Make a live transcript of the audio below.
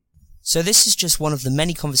So this is just one of the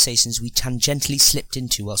many conversations we tangentially slipped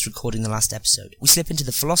into whilst recording the last episode. We slip into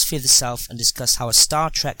the philosophy of the self and discuss how a Star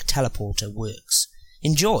Trek teleporter works.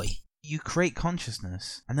 Enjoy! You create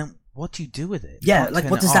consciousness, and then what do you do with it? Yeah, like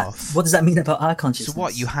what does that mean about our consciousness? So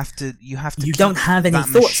what, you have to You don't have any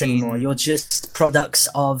thoughts machine anymore. You're just products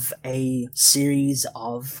of a series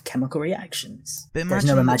of chemical reactions. There's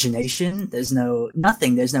no imagination, there's no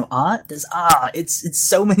nothing, there's no art, there's it's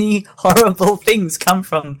so many horrible things come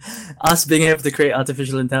from us being able to create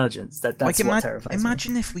artificial intelligence. That's what terrifies me.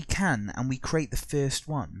 Imagine if we can and we create the first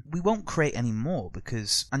one. We won't create any more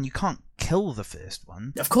and you can't kill the first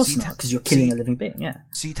one. Of course not, because you're killing a living being, yeah.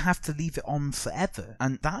 So you'd have to leave it on forever,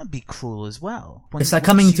 and that would be cruel as well. It's like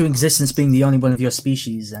coming into existence being the only one of your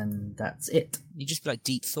species, and that's it. You just be like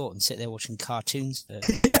Deep Thought and sit there watching cartoons.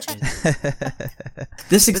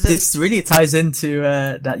 This really ties into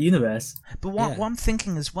that universe. But what I'm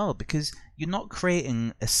thinking as well, because you're not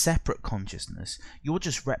creating a separate consciousness, you're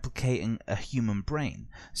just replicating a human brain.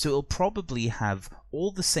 So it'll probably have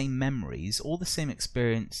all the same memories, all the same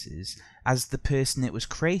experiences as the person it was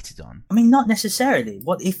created on. I mean, not necessarily.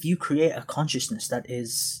 What if you create a consciousness that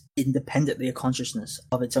is independently a consciousness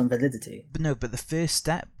of its own validity? But the first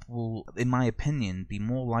step will, in my opinion, be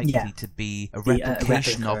more likely to be a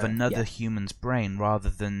replication of another human's brain rather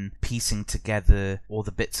than piecing together all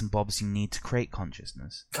the bits and bobs you need to create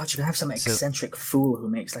consciousness. God, you could have some eccentric fool who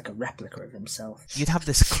makes like a replica of himself. You'd have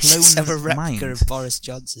this clone of mind. Replica of Boris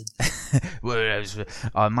Johnson.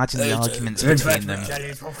 Imagine the arguments between them.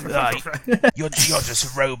 You're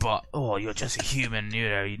just a robot. Oh, you're just a human.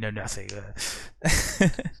 You know nothing.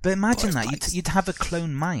 But imagine that you'd have a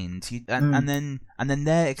clone mind, and then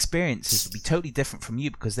their experiences would be totally different from you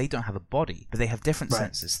because they don't have a body, but they have different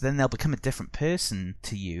senses. So then they'll become a different person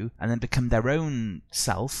to you, and then become their own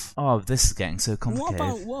self. Oh, this is getting so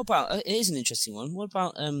complicated. What about? It is an interesting one. What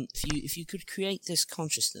about if you could create this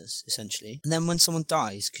consciousness essentially, and then when someone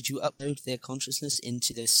dies, could you upload their consciousness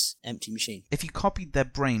into this empty machine? If you copied their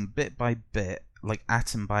brain bit by bit, like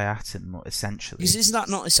atom by atom, essentially. Because is that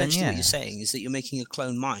not essentially what you're saying? Is that you're making a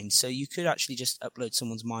clone mind? So you could actually just upload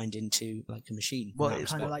someone's mind into like a machine. Well,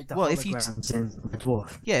 it's kind of like the holograms in the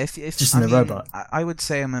Dwarf. Yeah, if just in a robot. I would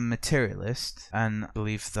say I'm a materialist and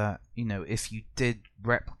believe that if you did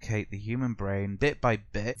replicate the human brain bit by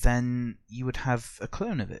bit, then you would have a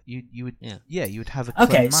clone of it. You would have a clone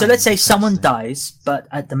mind, so let's say someone dies, but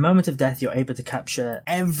at the moment of death you're able to capture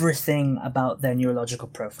everything about their neurological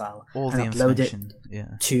profile and upload it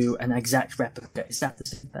to an exact replica. Is that the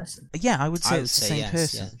same person? Yeah, I would say it's the same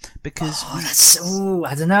person. Yeah. Because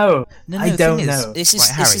I don't know. I don't know. This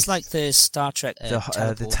is like the Star Trek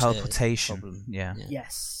the teleportation problem. Yeah.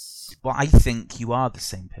 Yes. Well, I think you are the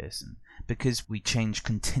same person because we change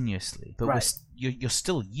continuously, but you're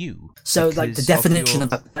still you. So, like, the definition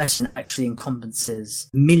of a person actually encompasses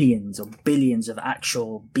millions or billions of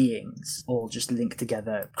actual beings, all just linked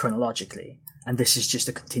together chronologically. And this is just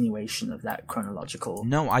a continuation of that chronological.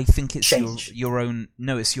 No, I think it's change. your own.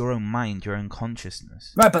 No, it's your own mind, your own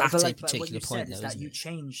consciousness. Right, but that's like, a particular point, is though, that you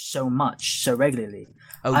change so much, so regularly.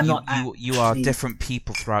 Oh, you are different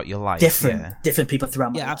people throughout your life. Different people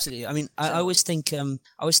throughout my life. Yeah, absolutely. I mean, I always think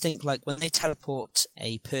like when they teleport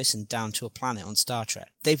a person down to a planet on Star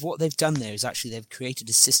Trek, what they've done there is actually they've created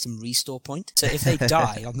a system restore point. So if they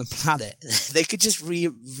die on the planet, they could just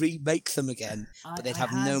remake them again, but they'd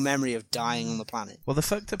have no memory of dying on the planet. Well, the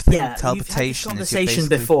fucked up thing with teleportation you've had this conversation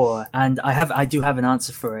before, and I do have an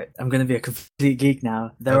answer for it. I'm going to be a complete geek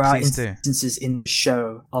now. There are instances in the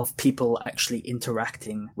show of people actually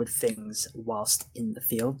interacting with things whilst in the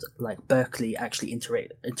field. Like Berkeley actually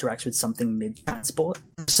interacts with something mid-transport.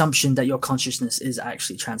 Assumption that your consciousness is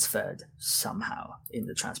actually transferred somehow in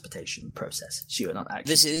the transportation process. So you're not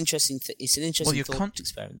actually... This is interesting. It's an interesting thought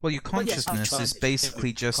experiment. Well, your consciousness is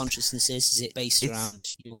basically just... Consciousness is it based around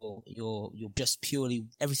your just purely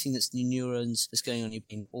everything that's new neurons that's going on in your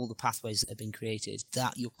brain, all the pathways that have been created,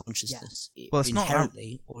 that your consciousness well, it's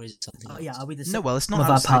inherently, or is it something else? Are we the same? No, well, it's not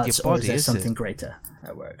outside your body, or is there something greater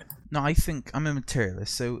at work? No, I think I'm a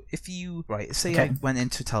materialist. So if you say I went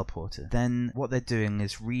into a teleporter, then what they're doing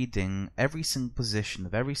is reading every single position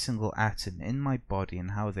of every single atom in my body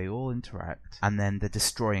and how they all interact, and then they're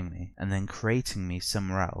destroying me and then creating me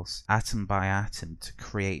somewhere else, atom by atom, to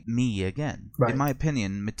create me again. Right. In my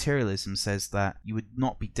opinion, materialism says says that you would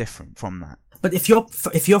not be different from that. But if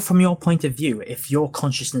you're from your point of view, if your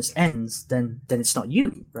consciousness ends, then it's not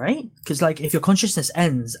you, right? Because like if your consciousness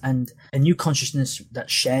ends and a new consciousness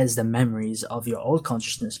that shares the memories of your old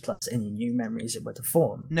consciousness plus any new memories it were to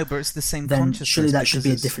form, no, but it's the same then consciousness. Surely that should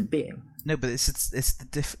be a different being. No, but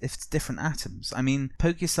it's different atoms. I mean,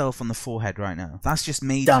 poke yourself on the forehead right now. That's just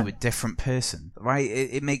made you a different person, right?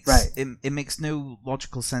 It makes no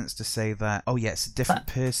logical sense to say that. Oh yeah, it's a different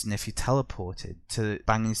person if you teleported to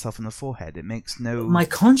bang yourself on the forehead. It makes no. My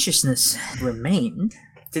consciousness remained,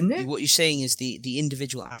 didn't it? What you're saying is the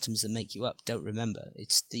individual atoms that make you up don't remember.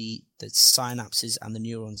 It's the synapses and the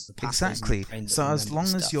neurons, the pathways. Exactly. So as long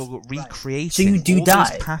as you're recreating so you do all die.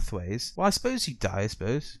 Those pathways, well, I suppose you die,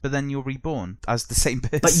 but then you're reborn as the same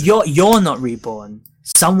person. But you're not reborn.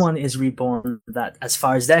 Someone is reborn that, as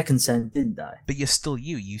far as they're concerned, didn't die. But you're still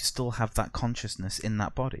you. You still have that consciousness in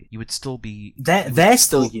that body. You would still be. They're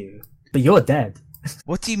still you, but you're dead.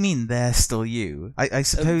 What do you mean they're still you? I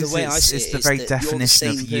suppose it's the very definition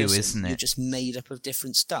of you, isn't it? You're just made up of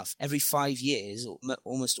different stuff. Every 5 years,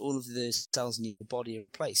 almost all of the cells in your body are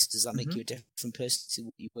replaced. Does that make you a different person to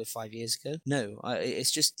what you were 5 years ago? No,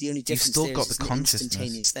 it's just the only difference. You've still got the consciousness.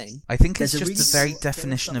 Instantaneous thing. I think it's just the very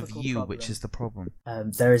definition of you, problem. Which is the problem.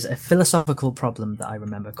 There is a philosophical problem that I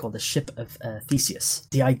remember called the ship of Theseus.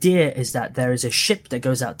 The idea is that there is a ship that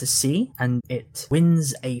goes out to sea and it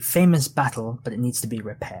wins a famous battle, but it needs to be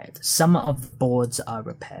repaired. Some of the boards are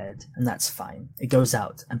repaired, and that's fine. It goes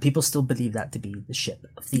out, and people still believe that to be the ship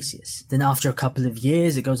of Theseus. Then after a couple of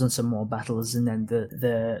years, it goes on some more battles, and then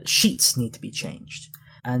the sheets need to be changed.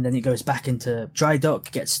 And then it goes back into dry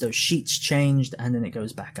dock, gets those sheets changed, and then it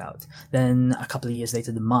goes back out. Then a couple of years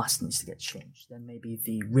later, the mast needs to get changed. Then maybe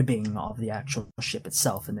the ribbing of the actual ship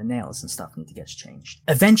itself and the nails and stuff need to get changed.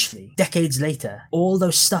 Eventually, decades later, all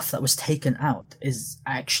those stuff that was taken out is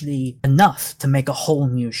actually enough to make a whole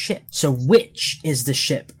new ship. So which is the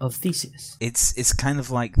ship of Theseus? It's kind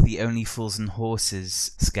of like the Only Fools and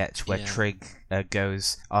Horses sketch where Trig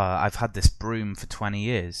goes, I've had this broom for 20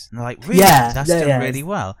 years. And they're like, really? That's done really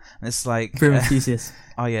well. And it's like... Broom of Theseus.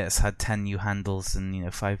 Oh yeah, it's had 10 new handles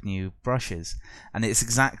and 5 new brushes, and it's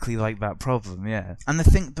exactly like that problem, yeah. And the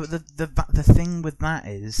thing with that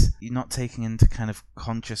is you're not taking into kind of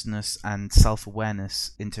consciousness and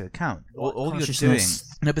self-awareness into account. All you're doing,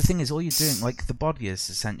 but the thing is, all you're doing, like the body is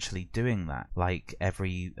essentially doing that, like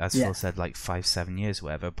every, as Phil said, like 5-7 years, or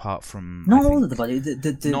whatever. Apart from not all of the body,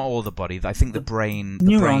 not all the body. I think the brain,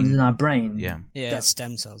 neurons in our brain, yeah,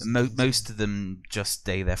 stem cells. Most of them just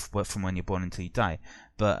stay there from when you're born until you die.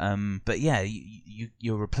 But yeah,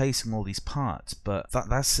 you're replacing all these parts, but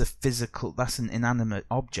that's an inanimate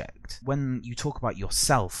object. When you talk about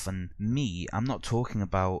yourself and me, I'm not talking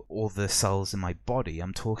about all the cells in my body.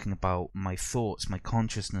 I'm talking about my thoughts, my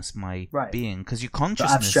consciousness, my being. Because your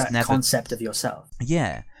consciousness the abstract concept of yourself.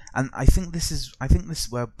 Yeah. And I think this is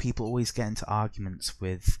where people always get into arguments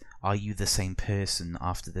with, are you the same person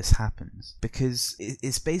after this happens? Because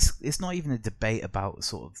it's not even a debate about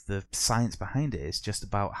sort of the science behind it. It's just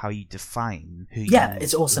about how you define who you are. Yeah,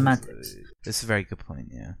 it's all semantics. That's a very good point,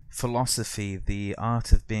 yeah. Philosophy, the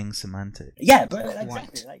art of being semantic. Yeah, but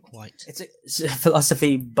exactly. It's a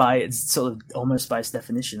philosophy by its sort of, almost by its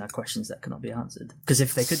definition, are questions that cannot be answered. Because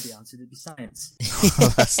if they could be answered, it'd be science.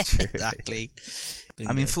 Oh, that's true. Exactly.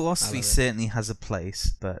 I mean, philosophy certainly has a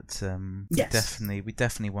place, but we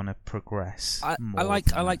definitely want to progress. I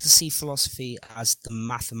like to see philosophy as the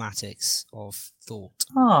mathematics of thought.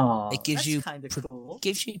 Oh, it gives you cool.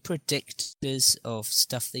 gives you predictors of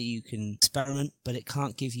stuff that you can experiment, but it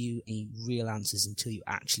can't give you any real answers until you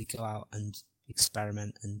actually go out and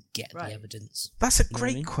experiment and get the evidence. That's a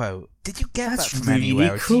great quote. Did you get that from really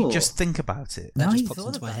anywhere? Cool. Or did you just think about it? That just popped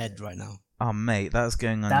into my head right now. Oh mate, that was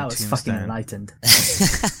going on. That your was tombstone. fucking enlightened.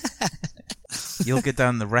 You'll go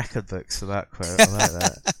down the record books for that quote. I like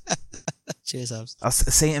that. Cheers, Abs. I'll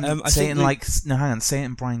say it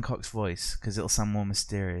in Brian Cox's voice because it'll sound more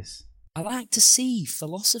mysterious. I like to see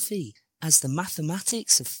philosophy as the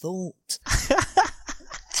mathematics of thought.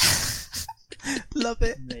 Love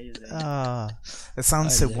it. Amazing. It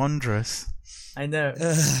sounds so wondrous. I know.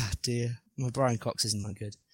 Dear, my Brian Cox isn't that good.